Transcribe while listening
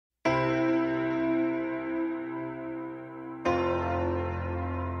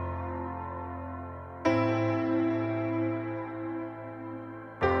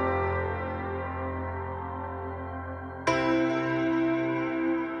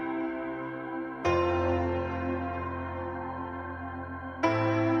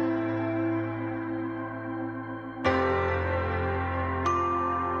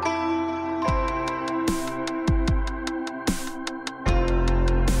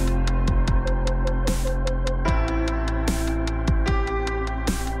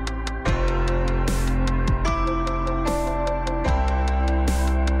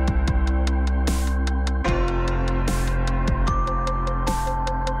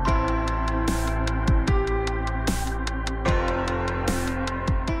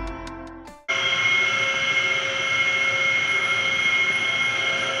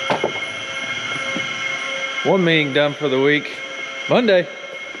One meeting done for the week. Monday.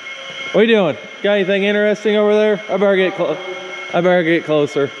 What are you doing? Got anything interesting over there? I better get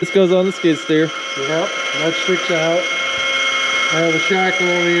closer. This goes on the skid steer. Yep, that sticks out. I have a shackle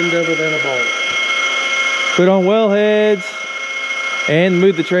on the end of it and a ball. Put on well heads and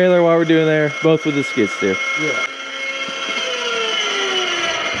move the trailer while we're doing there, both with the skid steer. Yeah.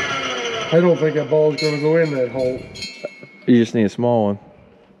 I don't think that ball's gonna go in that hole. You just need a small one.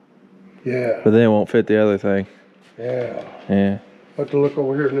 Yeah. But then it won't fit the other thing. Yeah. Yeah. Have to look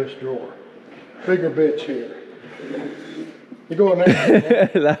over here in this drawer. Bigger bits here. You go in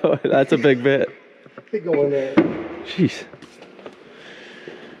there. That's a big bit. You go in there. Jeez.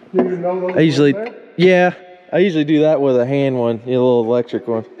 You know those I usually do that with a hand one, a little electric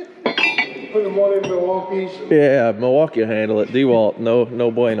one. Put them one in Milwaukee's. Yeah, Milwaukee will handle it. DeWalt, no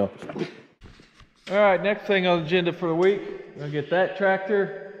bueno. All right, next thing on the agenda for the week, we're gonna get that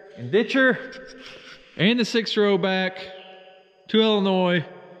tractor and ditcher and the 6-row back to Illinois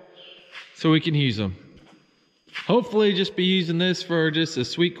so we can use them. Hopefully just be using this for just a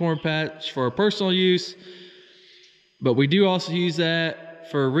sweet corn patch for personal use, but we do also use that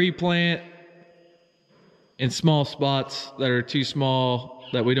for replant in small spots that are too small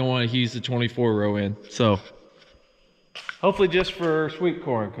that we don't want to use the 24-row in. So hopefully just for sweet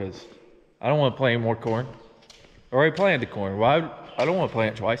corn, because I don't want to plant more corn. I already planted the corn. Why? I don't want to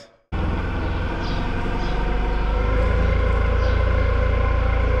plant it twice.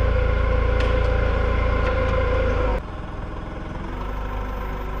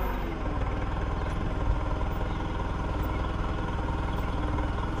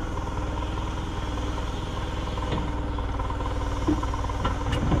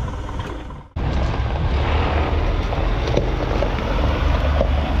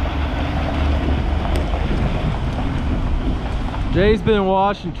 Jay's been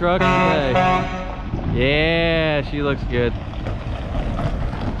washing trucks today. Yeah, she looks good.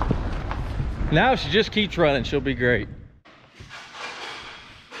 Now she just keeps running, she'll be great.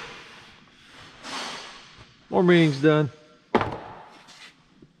 More meetings done.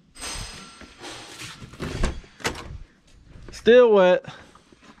 Still wet.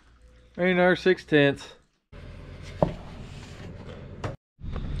 Rain our 6/10.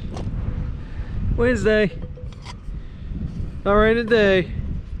 Wednesday. Not raining today.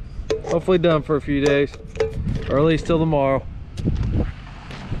 Hopefully done for a few days, or at least till tomorrow.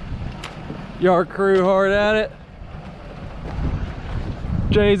 Yard crew hard at it.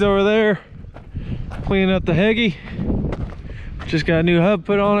 Jay's over there cleaning up the Heggy. Just got a new hub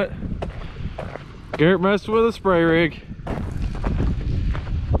put on it. Garrett messed with a spray rig.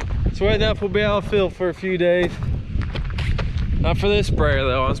 So right now we'll be out of field for a few days. Not for this sprayer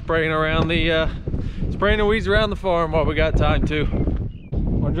though. I'm spraying around the spraying the weeds around the farm while we got time to.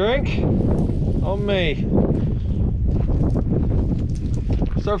 One drink on me.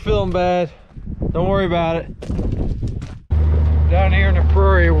 Start feeling bad. Don't worry about it. Down here in the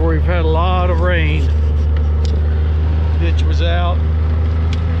prairie where we've had a lot of rain, ditch was out,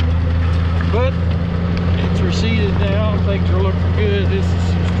 but it's receded now. Things are looking good. This is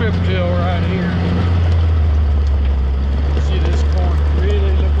some strip till right here. See this corn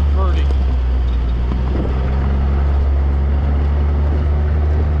really looking pretty.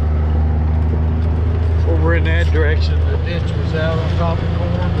 Over in that direction, the ditch was out on top of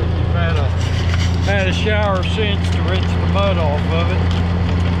corn, but we've had a shower since to rinse the mud off of it.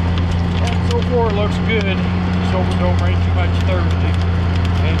 And so far it looks good. Just hope it don't rain too much Thursday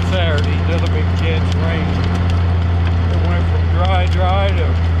and Saturday. Another big chance of rain. It went from dry to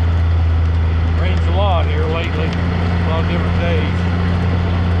rains a lot here lately. A lot of different days.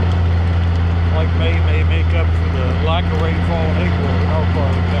 Like May make up for the lack of rainfall in April in our part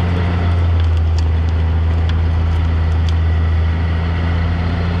of the country.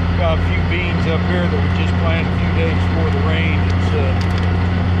 Got a few beans up here that we just planted a few days before the rain. It's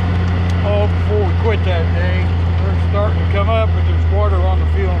before we quit that day, they're starting to come up, but there's water on the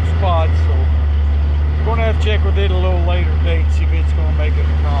field in spots, so we're going to have to check with it a little later date, see if it's going to make it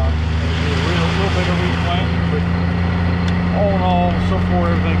or not. Maybe a little bit of replanting, but all in all, so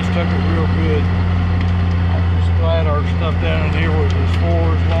far everything's took it real good. I'm just glad our stuff down in here was as far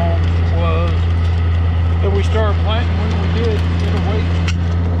as long as it was, that we started planting when we did instead of waiting.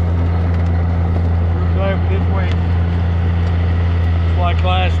 Glad we didn't wait. It's like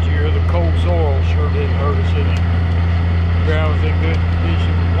last year, the cold soil sure did hurt us, didn't it? The ground was in good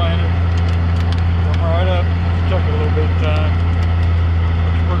condition to plant it. Come right up, just took a little bit of time.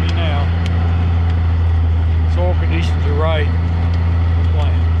 Looks pretty now. Soil conditions are right. We're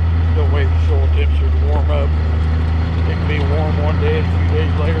planting. Still wait for soil temperature to warm up. It can be warm one day, a few days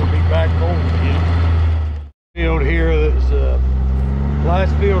later it'll be back cold again.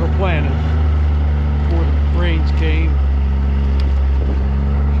 would have planted before the rains came.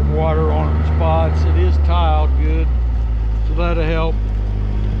 Some water on the spots. It is tiled good, so that'll help.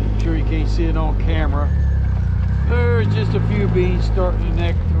 I'm sure you can't see it on camera. There's just a few beans starting to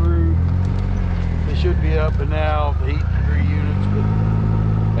neck through. They should be up and now, the heat degree units,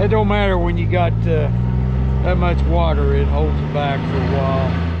 but it don't matter when you got that much water. It holds it back for a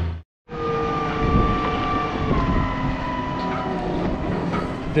while.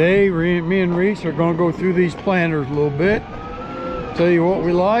 Today, me and Reese are going to go through these planters a little bit. Tell you what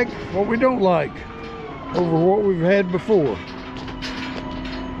we like, what we don't like, over what we've had before.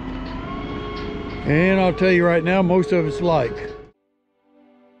 And I'll tell you right now, most of it's like.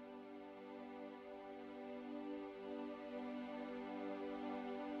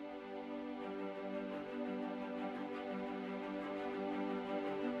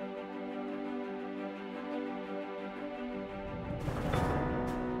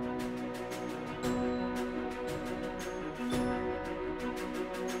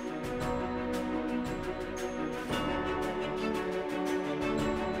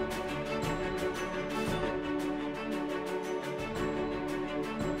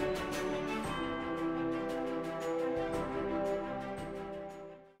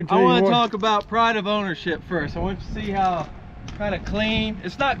 I want to talk about pride of ownership first. I want you to see how kind of clean,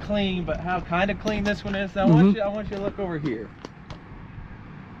 it's not clean, but how kind of clean this one is. I want you to look over here.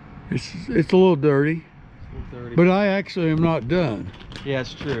 It's a little dirty. But I actually am not done. Yeah,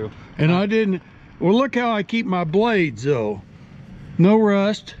 it's true. And I didn't, well, look how I keep my blades though. No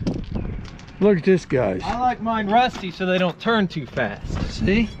rust. Look at this, guys. I like mine rusty so they don't turn too fast.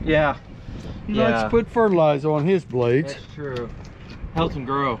 See? Yeah. He likes to put fertilizer on his blades. That's true. Helps them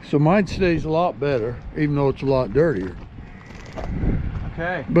grow. So mine stays a lot better, even though it's a lot dirtier.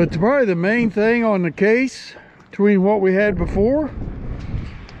 Okay. But probably the main thing on the case between what we had before,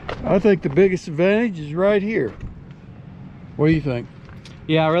 I think the biggest advantage is right here. What do you think?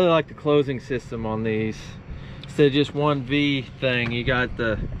 Yeah, I really like the closing system on these. Instead of just one V thing, you got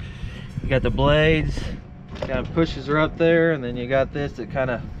the blades, kind of pushes her up there, and then you got this that kind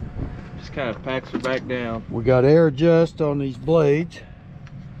of packs her back down. We got air adjust on these blades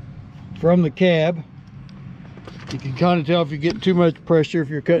from the cab. You can kind of tell if you're getting too much pressure, if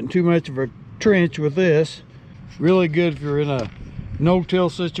you're cutting too much of a trench with this. Really good if you're in a no-till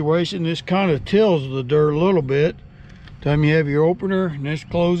situation. This kind of tills the dirt a little bit. Time you have your opener and this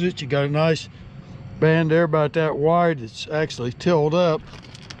close it, you got a nice band there about that wide. It's actually tilled up.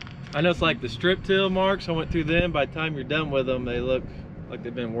 I know it's like the strip till marks. I went through them. By the time you're done with them, they look like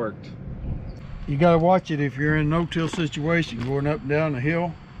they've been worked. You got to watch it if you're in a no-till situation going up and down the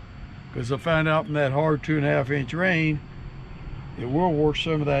hill, because I found out from that hard 2.5-inch rain, it will wash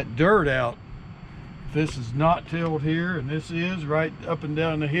some of that dirt out. If this is not tilled here and this is right up and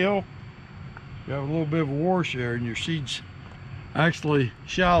down the hill, you have a little bit of a wash there and your seed's actually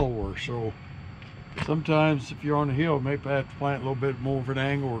shallower. So sometimes if you're on the hill, you may have to plant a little bit more of an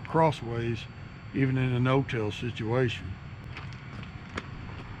angle or crossways, even in a no-till situation.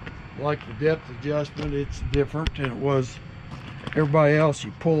 Like the depth adjustment, it's different than it was everybody else.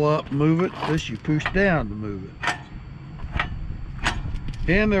 You pull up, move it. This you push down to move it.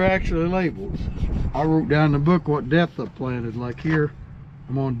 And they're actually labeled. I wrote down in the book what depth I planted. Like here,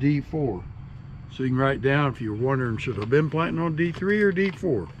 I'm on D4. So you can write down if you're wondering, should I have been planting on D3 or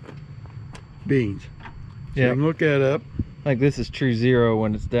D4 beans. So you can look that up. Like this is true zero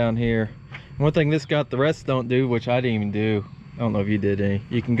when it's down here. And one thing this got the rest don't do, which I didn't even do, I don't know if you did any.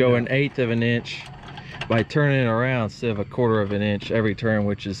 You can go 1/8 of an inch by turning it around instead of 1/4 of an inch every turn,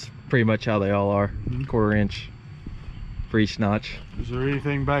 which is pretty much how they all are. 1/4 inch for each notch. Is there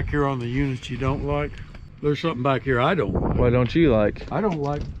anything back here on the units you don't like? There's something back here I don't like. What don't you like? I don't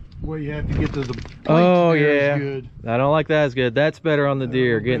like the way you have to get to the plates. Oh yeah, good. I don't like that as good. That's better on the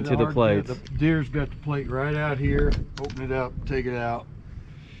Deere, getting to the plates. The Deere's got the plate right out here. Open it up, take it out,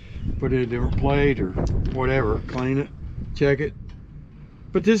 put it in a different plate or whatever, clean it, check it.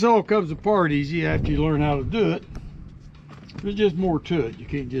 But this all comes apart easy after you learn how to do it. There's just more to it. You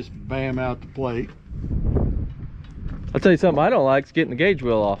can't just bam out the plate. I'll tell you something I don't like is getting the gauge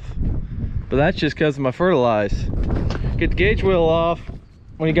wheel off. But that's just because of my fertilize. Get the gauge wheel off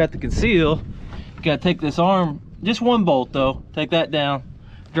when you got the conceal. You gotta take this arm, just one bolt though, take that down,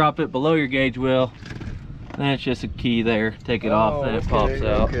 drop it below your gauge wheel. And then it's just a key there. Take it off, then it pops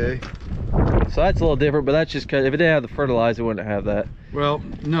out. Okay. So that's a little different, but that's just because if it didn't have the fertilizer, it wouldn't have that. Well,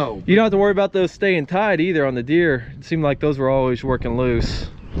 no. You don't have to worry about those staying tight either on the Deere. It seemed like those were always working loose.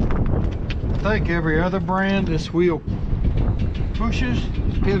 I think every other brand, this wheel pushes,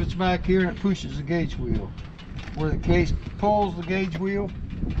 pivots back here, and it pushes the gauge wheel. Where the case pulls the gauge wheel,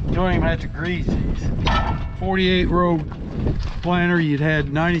 You don't even have to grease these. 48 row planter, you'd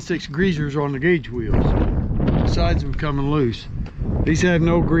had 96 greasers on the gauge wheels. Besides them coming loose. These have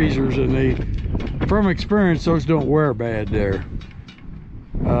no greasers, and they, from experience, those don't wear bad there.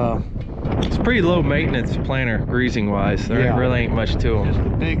 It's pretty low maintenance planter, greasing wise. There really ain't much to them. Just the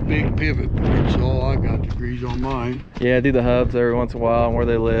big pivot points. All I got to grease on mine. Yeah, I do the hubs every once in a while and where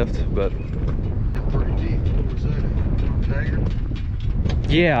they lift, but Pretty deep. What was that? On Taggart?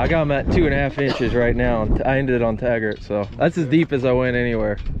 yeah, I got them at 2.5 inches right now. I ended it on Taggart, so that's as deep as I went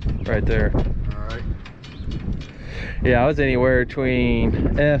anywhere, right there. All right. Yeah, I was anywhere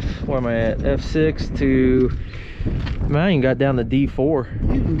between where am I at? F6 to, man, I even got down to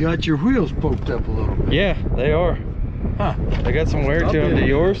D4. You even got your wheels poked up a little bit. Yeah, they are. Huh. They got some wear to them. To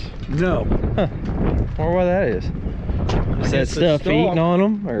yours? No. Huh. Wonder why that is. Is that stuff eating on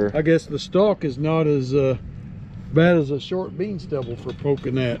them, or? I guess the stalk is not as bad as a short bean stubble for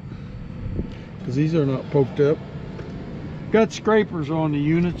poking that, because these are not poked up. Got scrapers on the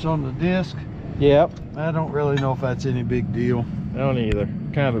units on the disc. Yep. I don't really know if that's any big deal. I don't either.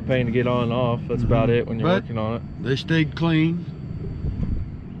 Kind of a pain to get on and off. That's about it when you're working on it. They stayed clean.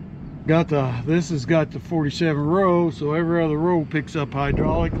 This has got the 47 rows, so every other row picks up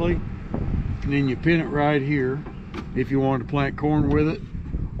hydraulically, and then you pin it right here if you want to plant corn with it.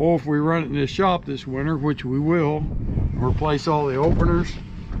 Or if we run it in this shop this winter, which we will, and replace all the openers,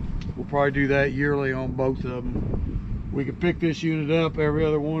 we'll probably do that yearly on both of them. We can pick this unit up, every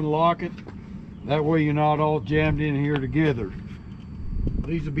other one, lock it. That way you're not all jammed in here together.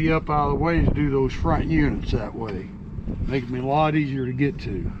 These will be up out of the way to do those front units that way. Make them a lot easier to get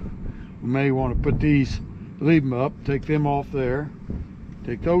to. We may want to put these, leave them up, take them off there,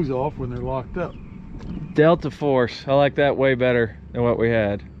 take those off when they're locked up. Delta Force, I like that way better than what we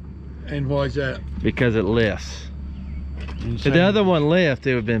had. And why is that? Because it lifts. If the other one lift,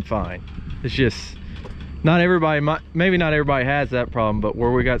 it would have been fine. It's just, not everybody, maybe not everybody has that problem, but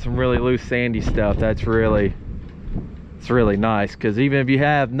where we got some really loose sandy stuff, it's really nice, because even if you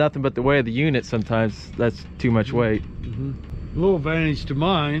have nothing but the weight of the unit, sometimes that's too much weight. A little advantage to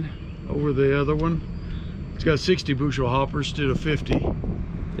mine over the other one, it's got 60 bushel hoppers instead of 50.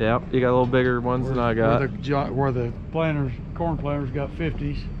 Yeah, you got a little bigger ones than I got. Where the planters, corn planters, got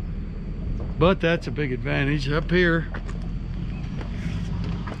 50s. But that's a big advantage. Up here,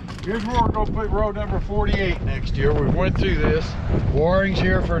 here's where we're going to put row number 48 next year. We went through this. Wiring's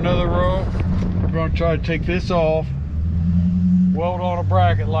here for another row. We're going to try to take this off, weld on a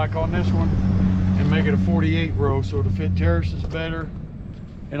bracket like on this one, and make it a 48 row so to fit terraces better.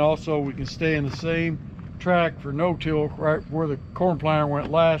 And also we can stay in the same track for no-till right where the corn planter went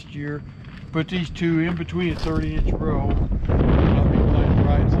last year. Put these two in between a 30-inch row. I'll be planting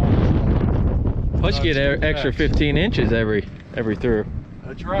right along. Plus you get an extra 15 inches every through.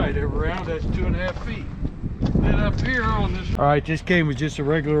 That's right, every round that's 2.5 feet. Then up here on this, all right, this came with just a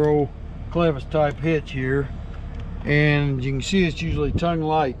regular old clevis type hitch here, and you can see it's usually tongue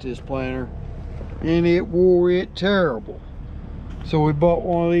light, this planter, and it wore it terrible. So we bought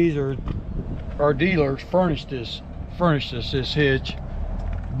one of these, or our dealers furnished us this hitch,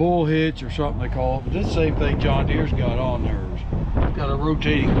 bull hitch or something they call it, but this is the same thing John Deere's got on theirs. Got a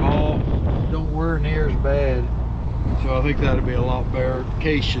rotating ball, don't wear near as bad. So I think that'd be a lot better.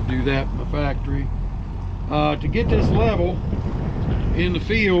 Case should do that in the factory. To get this level in the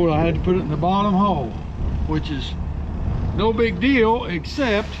field, I had to put it in the bottom hole, which is no big deal,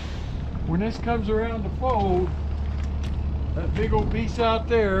 except when this comes around to fold, that big old piece out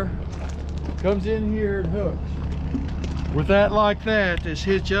there comes in here and hooks. With that like that, this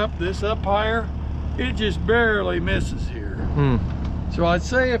hitch up, this up higher, it just barely misses here. So I'd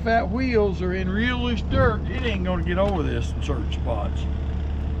say if that wheels are in real loose dirt, it ain't gonna get over this in certain spots.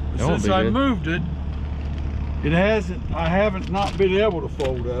 But since I moved it, I haven't not been able to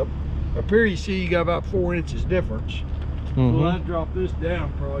fold up. Up here you see you got about 4 inches difference. So I dropped this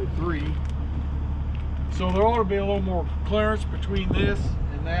down probably 3. So there ought to be a little more clearance between this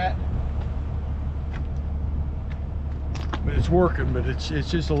and that. But it's working, but it's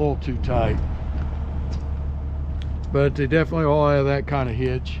just a little too tight. But they definitely all have that kind of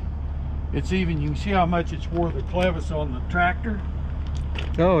hitch. It's even, you can see how much it's wore the clevis on the tractor.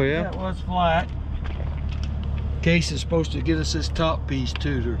 Oh yeah. That was flat. Case is supposed to get us this top piece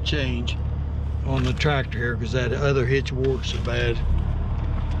too to change on the tractor here, because that other hitch wore so bad.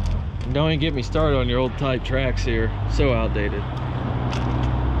 Don't even get me started on your old type tracks here. So outdated.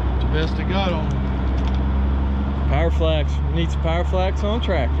 It's the best I got on them. Power flax. We need some power flax on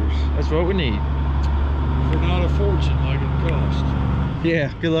tractors. That's what we need. For not a fortune like it cost.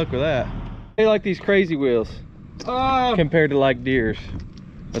 Yeah, good luck with that. They like these crazy wheels compared to like Deere's.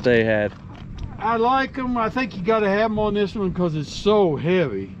 what they had. I like them. I think you got to have them on this one because it's so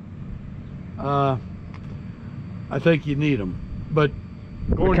heavy. I think you need them, but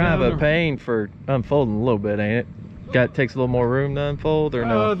They're kind of a pain for unfolding a little bit, ain't it? Takes a little more room to unfold, or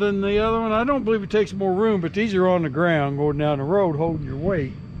no? Than the other one. I don't believe it takes more room, but these are on the ground going down the road holding your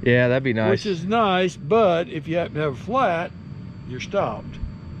weight. Yeah, that'd be nice. Which is nice, but if you happen to have a flat, you're stopped.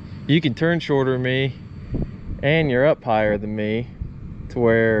 You can turn shorter than me, and you're up higher than me, to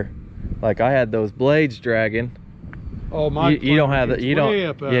where, like, I had those blades dragging. Oh, my! You don't have that. You don't.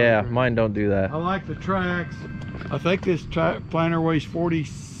 Yeah, there. Mine don't do that. I like the tracks. I think this planter weighs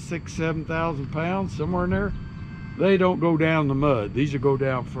 7,000 pounds, somewhere in there. They don't go down the mud. These will go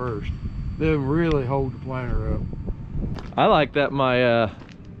down first. They really hold the planter up. I like that my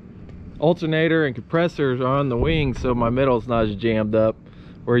alternator and compressors are on the wing, so my middle's not as jammed up,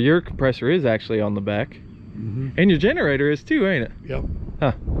 where your compressor is actually on the back. And your generator is too, ain't it? Yep.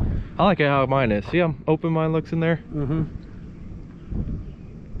 Huh. I like how mine is. See how open mine looks in there?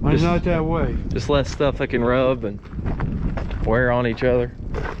 Mine's not that way. Just less stuff that can rub and wear on each other.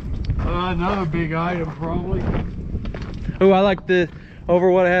 Another big item probably. Oh, I like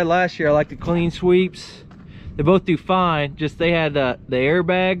over what I had last year, I like the clean sweeps. They both do fine, just they had the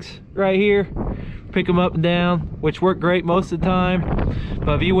airbags right here. Pick them up and down, which work great most of the time.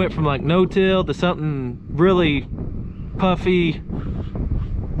 But if you went from like no-till to something really puffy,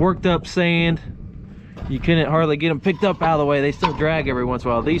 worked up sand, you couldn't hardly get them picked up out of the way. They still drag every once in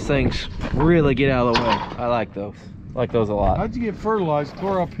a while. These things really get out of the way. I like those. I like those a lot. How'd you get fertilized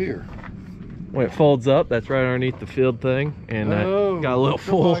clear up here? When it folds up, that's right underneath the field thing, and got a little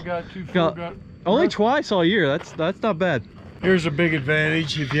full. I got too full. Only twice all year. That's not bad. Here's a big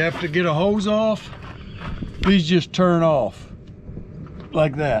advantage. If you have to get a hose off, these just turn off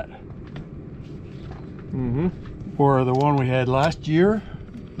like that. Or the one we had last year,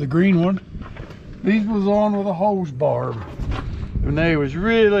 the green one, these was on with a hose barb, and they was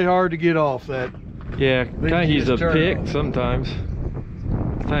really hard to get off that. Yeah, kind of use a pick sometimes,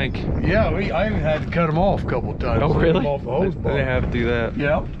 I think. Yeah, I even had to cut them off a couple of times. Oh, really? Off the hose barb. They have to do that.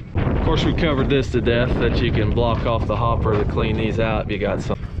 Yeah. Of course, we covered this to death, that you can block off the hopper to clean these out if you got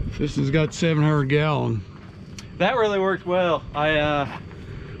some. This has got 700 gallon. That really worked well.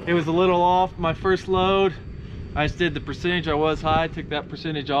 It was a little off my first load. I just did the percentage. I was high, took that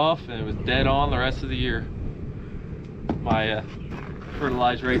percentage off, and it was dead on the rest of the year. My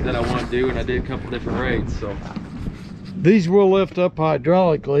fertilizer rate that I want to do, and I did a couple different rates. So these will lift up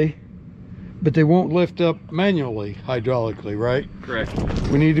hydraulically, but they won't lift up manually hydraulically, right? Correct.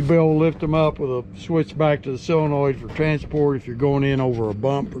 We need to be able to lift them up with a switch back to the solenoid for transport if you're going in over a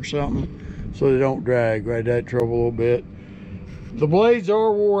bump or something, so they don't drag. Right, that trouble a little bit. The blades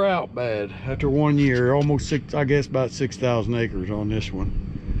are wore out bad after 1 year, almost I guess about 6,000 acres on this one.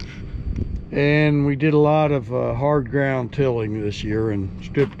 And we did a lot of hard ground tilling this year, and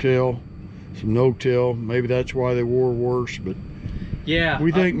strip till, some no-till. Maybe that's why they wore worse, but yeah,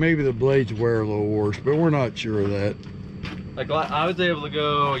 we think maybe the blades wear a little worse, but we're not sure of that. Like I was able to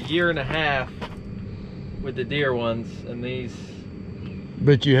go 1.5 years with the Deere ones, and these.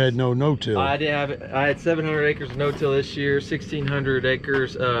 But you had no-till. I didn't have it. I had 700 acres of no-till this year, 1,600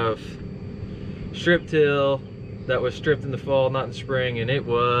 acres of strip till that was stripped in the fall, not in the spring, and it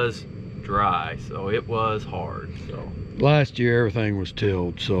was dry, so it was hard. So last year everything was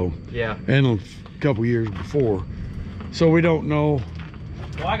tilled, so yeah, and a couple years before, so we don't know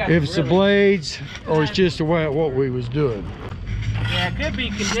if it's the blades or it's just the way what we was doing. Yeah, it could be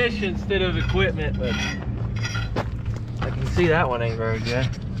condition instead of equipment, but I can see that one ain't very good.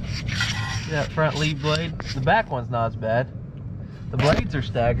 See that front lead blade? The back one's not as bad. The blades are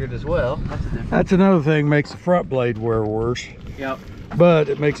staggered as well. That's a difference. That's another thing makes the front blade wear worse. Yep. But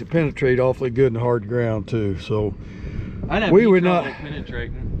it makes it penetrate awfully good in hard ground too. So we would not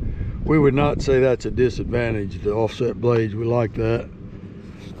say that's a disadvantage, the offset blades. We like that.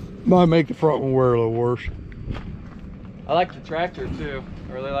 Might make the front one wear a little worse. I like the tractor too.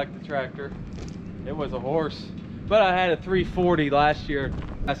 I really like the tractor. It was a horse. But I had a 340 last year.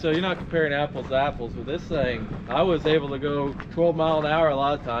 So you're not comparing apples to apples with this thing. I was able to go 12 miles an hour a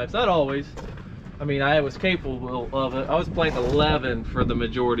lot of times. Not always. I mean, I was capable of it. I was playing 11 for the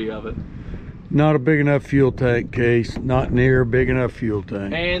majority of it. Not a big enough fuel tank case. Not near a big enough fuel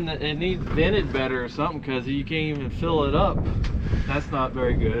tank. And it needs vented better or something, because you can't even fill it up. That's not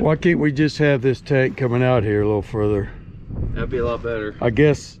very good. Why can't we just have this tank coming out here a little further? That'd be a lot better. I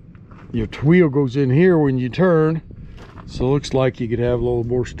guess your wheel goes in here when you turn, so it looks like you could have a little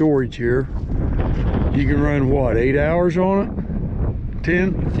more storage here. You can run what, 8 hours on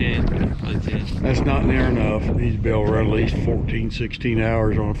 10? 10, probably 10. That's not near enough. It needs to be able to run at least 14, 16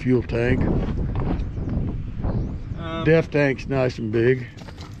 hours on a fuel tank. Def tank's nice and big.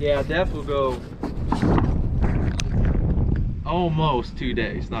 Yeah, Def will go almost 2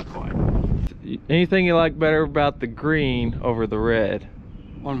 days, not quite. Anything you like better about the green over the red?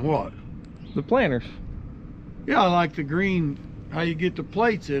 On what? The planters. Yeah, I like the green, how you get the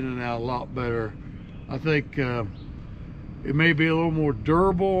plates in and out a lot better. I think it may be a little more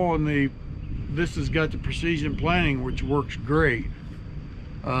durable on the, this has got the precision planting, which works great.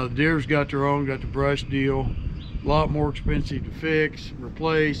 Deere's got their own, got the brush deal. A lot more expensive to fix,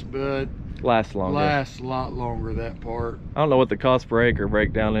 replace, but Lasts longer. lasts a lot longer, that part. I don't know what the cost per acre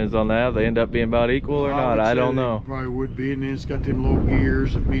breakdown is on that. They end up being about equal or not. I don't know. Probably would be, and then it's got them little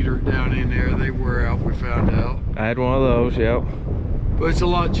gears that meter it down in there. They wear out, we found out. I had one of those, yep. But it's a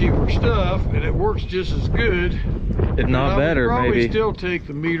lot cheaper stuff, and it works just as good. If not better, I would probably maybe. still take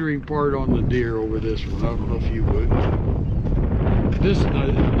the metering part on the Deere over this one. I don't know if you would. This, I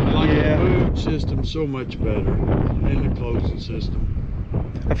like Yeah. the boot system so much better, and the closing system.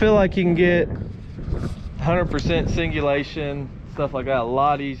 I feel like you can get 100% singulation, stuff like that, a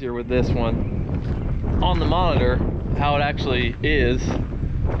lot easier with this one. On the monitor, how it actually is,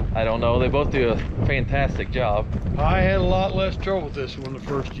 I don't know. They both do a fantastic job. I had a lot less trouble with this one the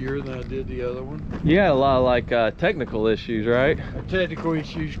first year than I did the other one. You had a lot of like technical issues, right? Technical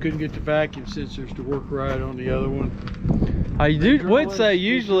issues, couldn't get the vacuum sensors to work right on the other one. I would say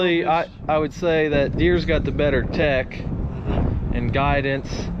usually I would say that Deere's got the better tech and guidance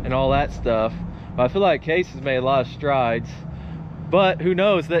and all that stuff. But I feel like Case has made a lot of strides. But who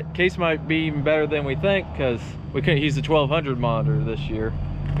knows, that Case might be even better than we think, because we couldn't use the 1200 monitor this year.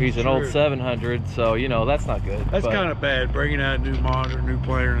 He's an old 700, so you know that's not good. That's kind of bad, bringing out a new monitor, new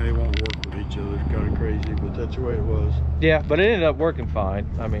planter, and they won't work with each other. It's kind of crazy, but that's the way it was. Yeah, but it ended up working fine.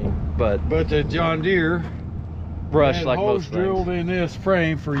 I mean, but the John Deere brushed like hose most drilled things. in this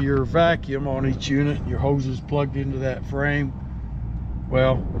frame for your vacuum on each unit. Your hose is plugged into that frame.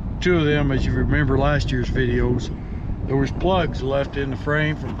 Well, two of them, as you remember last year's videos, there was plugs left in the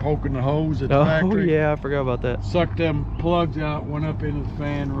frame from poking the hose at the factory. Oh yeah, I forgot about that. Sucked them plugs out, went up into the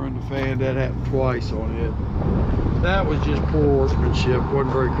fan, run the fan. That happened twice on it. That was just poor workmanship.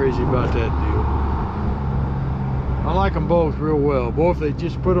 Wasn't very crazy about that deal. I like them both real well. Both, they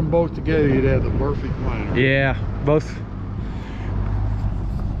just put them both together, you'd have the perfect planter. Yeah, both.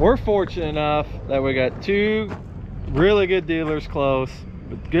 We're fortunate enough that we got two really good dealers close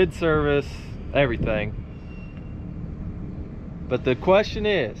with good service, everything. But the question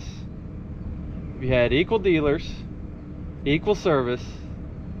is, if you had equal dealers, equal service,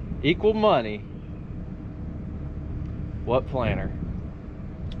 equal money, what planter?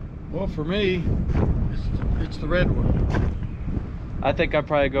 Well, for me, it's the red one. I think I'd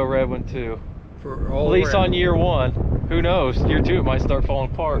probably go red one too. For all At least red. on year one. Who knows? Year two it might start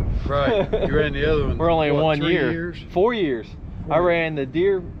falling apart. Right. You ran the other one. We're only in what, 1 3 year. years? 4 years. 4 I ran the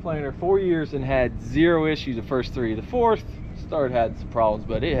Deere planter 4 years and had 0 issues the first 3. The fourth started had some problems,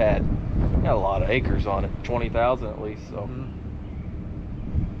 but it had a lot of acres on it, 20,000 at least. So.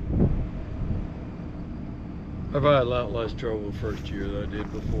 I've had a lot less trouble the first year than I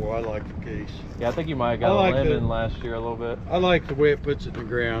did before. I like the Case. Yeah, I think you might have got I like a lemon the- last year a little bit. I like the way it puts it in the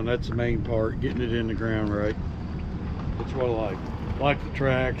ground. That's the main part, getting it in the ground right. That's what I like. I like the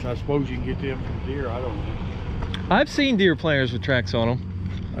tracks. I suppose you can get them from Deere. I don't know. I've seen Deere planters with tracks on them.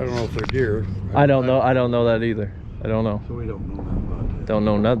 I don't know if they're Deere. I don't know. I don't know that either. I don't know. So we don't know nothing about that. Don't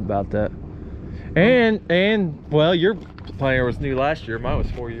know nothing about that. And well, your planter was new last year. Mine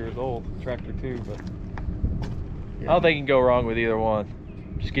was 4 years old. Tractor too, but I don't think you can go wrong with either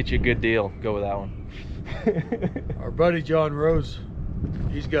one. Just get you a good deal. Go with that one. Our buddy John Rose,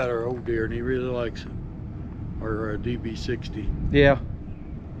 he's got our old Deere and he really likes it. Our DB60. Yeah.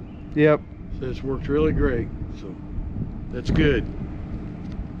 Yep. Says it works really great. So that's good.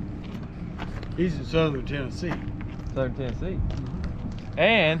 He's in Southern Tennessee. Southern Tennessee.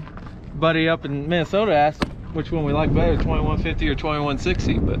 And buddy up in Minnesota asked which one we like better, 2150 or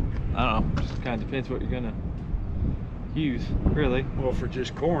 2160, but I don't know. Just kind of depends what you're gonna use, really. Well, for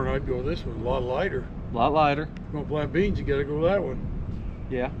just corn, I'd go with this one. A lot lighter. A lot lighter. If you're gonna plant beans, you gotta go with that one.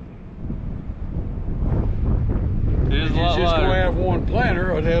 Yeah. It is If a you're lot just gonna lighter. have one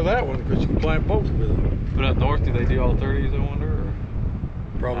planter, I'd have that one because you can plant both with it. But up north, do they do all 30s, I wonder? Or?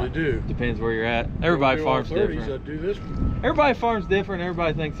 Probably do. Depends where you're at. Everybody If I do all farms 30s, different. I'd do this one. Everybody farms different.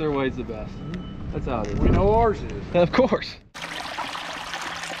 Everybody thinks their way's the best. That's how it is. We know ours is. Of course.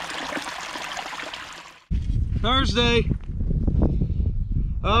 Thursday.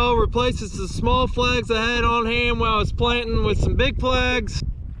 Oh, replaces the small flags I had on hand while I was planting with some big flags.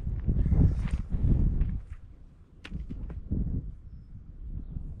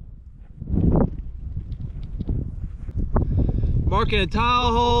 Marking a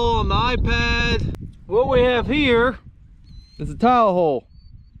tile hole on the iPad. What we have here is a tile hole.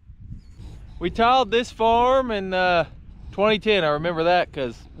 We tiled this farm in 2010. I remember that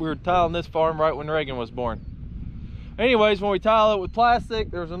because we were tiling this farm right when Reagan was born. Anyways, when we tile it with plastic,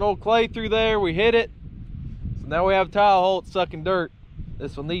 there's an old clay through there. We hit it. So now we have a tile hole. It's sucking dirt.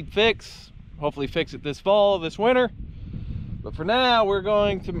 This will need fix. Hopefully fix it this fall, this winter. But for now, we're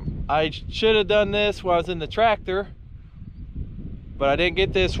going to, I should have done this while I was in the tractor, but I didn't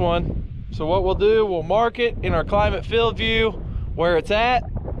get this one. So what we'll do, we'll mark it in our climate field view where it's at,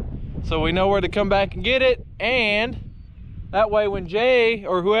 so we know where to come back and get it. And that way when Jay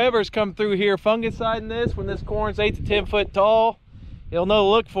or whoever's come through here fungiciding this, when this corn's 8 to 10 foot tall, he'll know to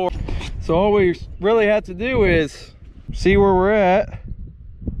look for it. So all we really have to do is see where we're at,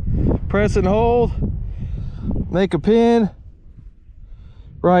 press and hold, make a pin,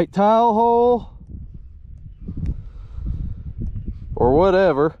 right tile hole, or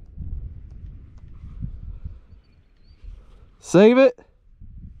whatever, save it.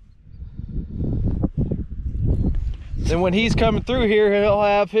 Then when he's coming through here, he'll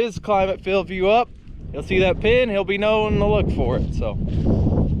have his climate field view up. He'll see that pin, he'll be knowing to look for it. So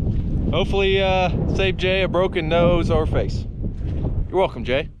hopefully save Jay a broken nose or face. You're welcome,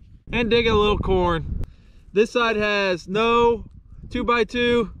 Jay. And digging a little corn. This side has no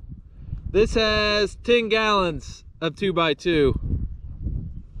 2x2. This has 10 gallons of 2x2.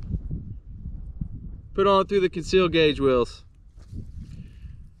 Put on through the conceal gauge wheels.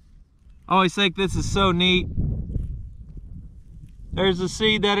 I always think this is so neat. There's the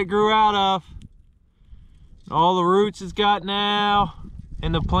seed that it grew out of. All the roots it's got now,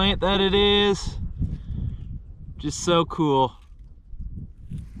 and the plant that it is. Just so cool.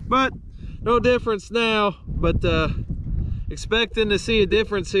 But no difference now, but expecting to see a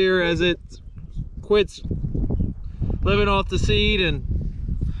difference here as it quits living off the seed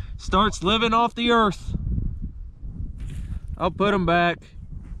and starts living off the earth. I'll put them back,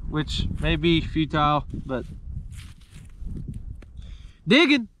 which may be futile, but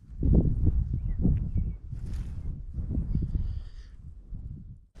digging.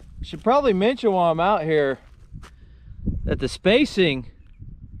 Should probably mention while I'm out here that the spacing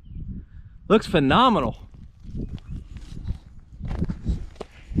looks phenomenal.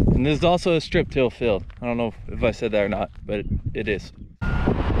 And this is also a strip till field. I don't know if I said that or not, but it is.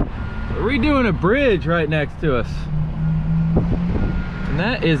 We're redoing a bridge right next to us. And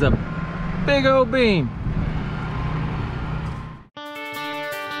that is a big old beam.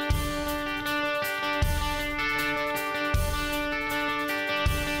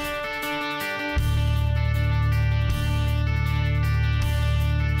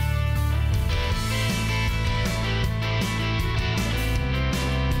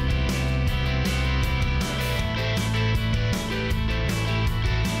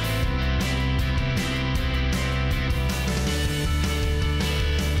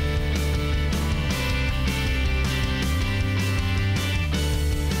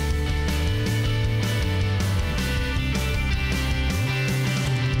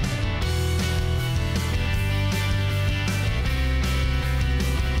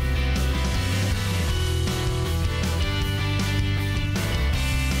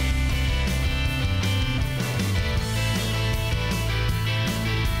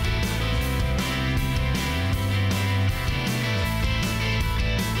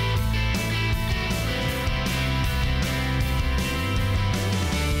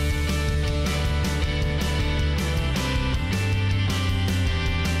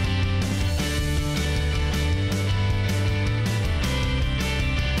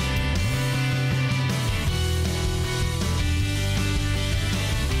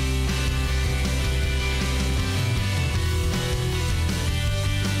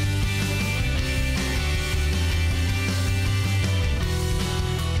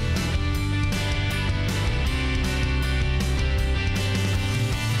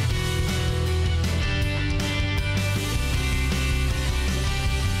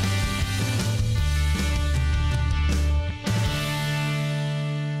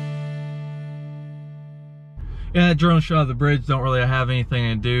 Yeah, that drone shot of the bridge don't really have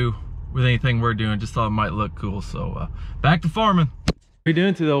anything to do with anything we're doing. Just thought it might look cool. So back to farming. What are you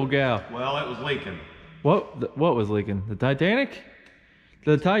doing to the old gal? Well, it was leaking. What was leaking? The Titanic?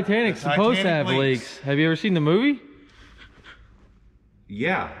 The Titanic's supposed to have leaks. Have you ever seen the movie?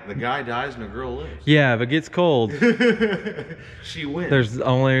 Yeah, the guy dies and the girl lives. Yeah, if it gets cold, She wins. there's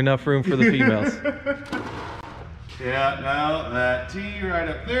only enough room for the females. Yeah, no, that T right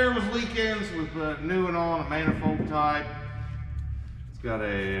up there was leaking, so we put a new one on, a manifold type. It's got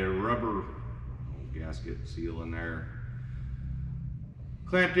a rubber gasket seal in there.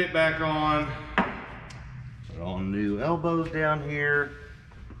 Clamped it back on. Put on new elbows down here.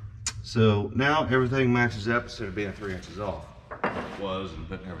 So now everything matches up instead of being 3 inches off. It was, and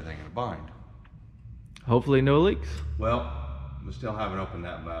putting everything in a bind. Hopefully no leaks. Well, we still haven't opened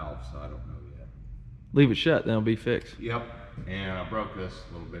that valve, so I don't know yet. Leave it shut, then it'll be fixed. Yep, and I broke this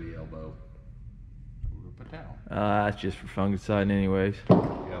little bitty elbow. We'll put down. That's just for fungicide anyways.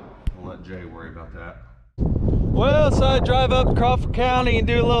 Yep, we'll let Jay worry about that. Well, so I drive up to Crawford County and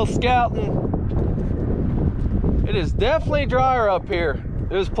do a little scouting. It is definitely drier up here.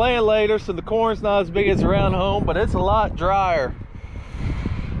 It was playing later, so the corn's not as big as around home, but it's a lot drier.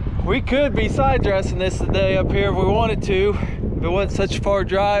 We could be side dressing this today up here if we wanted to. If it wasn't such a far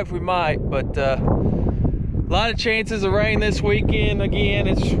drive, we might, but a lot of chances of rain this weekend. Again,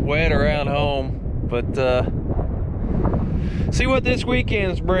 it's wet around home, but see what this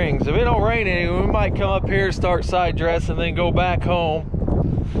weekend brings. If it don't rain any, we might come up here, start side dressing, then go back home.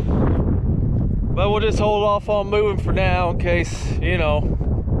 But we'll just hold off on moving for now in case, you know,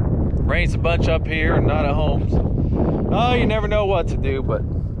 rains a bunch up here and not at home. So, oh, you never know what to do, but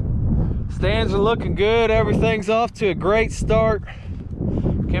stands are looking good. Everything's off to a great start.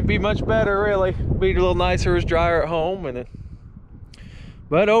 Can't be much better, really. Be a little nicer, it's drier at home, and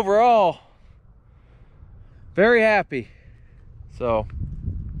but overall, very happy. So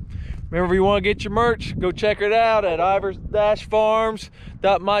remember, if you want to get your merch, go check it out at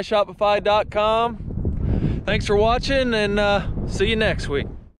Ivers-Farms.myshopify.com. Thanks for watching, and see you next week.